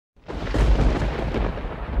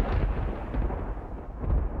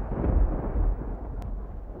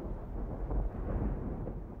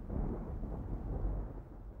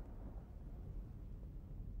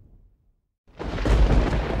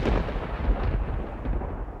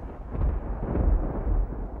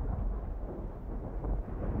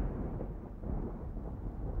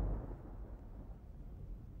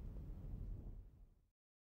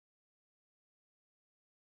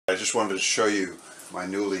just wanted to show you my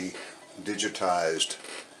newly digitized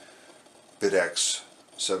Bitx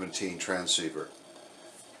 17 transceiver.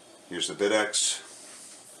 Here's the Bitx.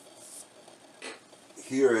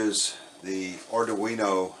 Here is the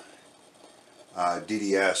Arduino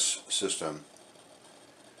DDS system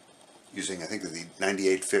using, I think, the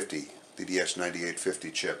 9850, DDS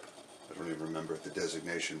 9850 chip. I don't even remember the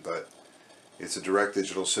designation, but it's a direct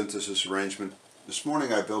digital synthesis arrangement. This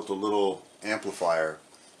morning I built a little amplifier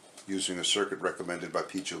using a circuit recommended by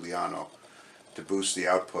P. Giuliano to boost the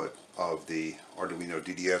output of the Arduino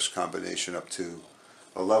DDS combination up to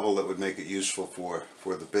a level that would make it useful for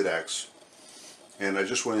the Bitx. And I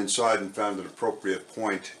just went inside and found an appropriate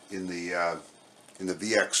point in the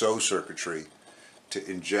VXO circuitry to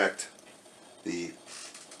inject the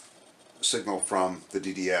signal from the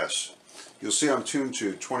DDS. You'll see I'm tuned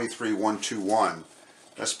to 23121.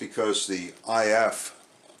 That's because the IF,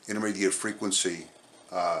 intermediate frequency,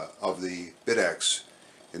 of the Bitx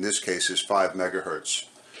in this case is 5 megahertz.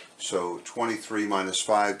 So 23 minus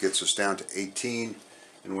 5 gets us down to 18,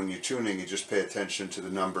 and when you're tuning you just pay attention to the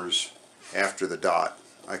numbers after the dot.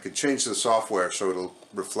 I could change the software so it'll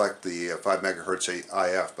reflect the 5 megahertz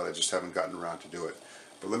IF, but I just haven't gotten around to do it.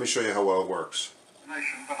 But let me show you how well it works. But I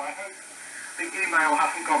hope the email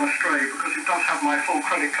hasn't gone astray because it does have my full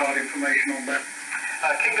credit card information on there.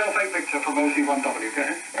 King Golf 8 Victor from OZ1W, go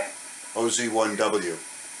ahead. OZ1W.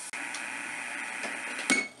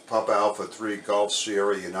 Papa Alpha 3 Golf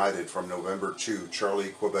Sierra United from November 2 Charlie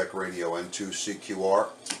Quebec Radio N2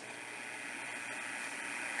 CQR.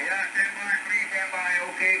 Yeah, stand by,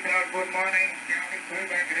 okay, sir, good morning, Charlie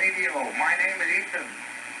Quebec Radio. My name is Ethan.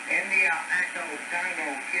 India Echo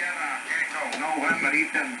Tango Sierra Echo November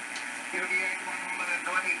Ethan.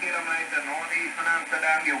 38,120 kilometers northeast from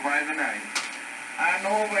Amsterdam, you 5-9.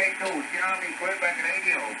 Norway 2, Charlie Quebec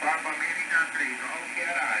Radio, Papa America 3, Golf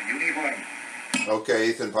Sierra, uniform. Okay,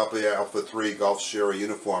 Ethan, Papa Alpha 3 Golf Sierra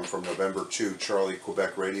Uniform from November 2 Charlie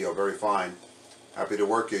Quebec Radio, very fine. Happy to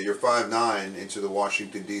work you. You're 5'9" into the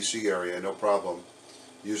Washington, D.C. area, no problem.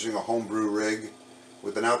 Using a homebrew rig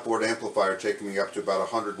with an outboard amplifier taking me up to about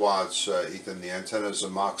 100 watts, Ethan. The antenna is a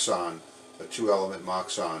Moxon, a 2-element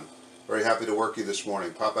Moxon. Very happy to work you this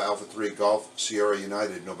morning. Papa Alpha 3 Golf Sierra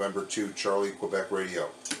United, November 2 Charlie Quebec Radio.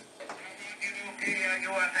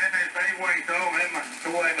 Your antenna is very wide, so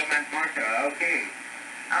 2-element Moxon, okay.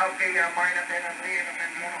 Okay, mine antenna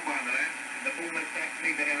 3-element monoband, the fullest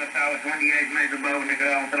transmitter in the tower, 28 meters above the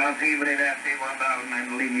ground, transceiver in FT1000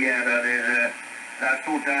 and linear, that is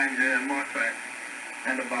 2 times MOSFET,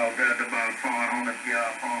 and about 400, 500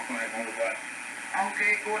 watts.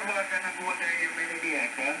 Okay, good work and a good day, many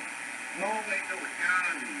DX, huh? No way to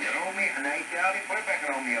Charlie, Romeo, nice Charlie, Quebec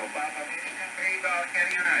Romeo, Papa American 3 Golf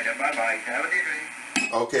Sierra United, bye-bye, have a good day.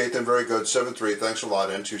 Okay, Ethan, very good. 7-3, thanks a lot.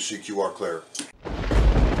 N2 CQR clear.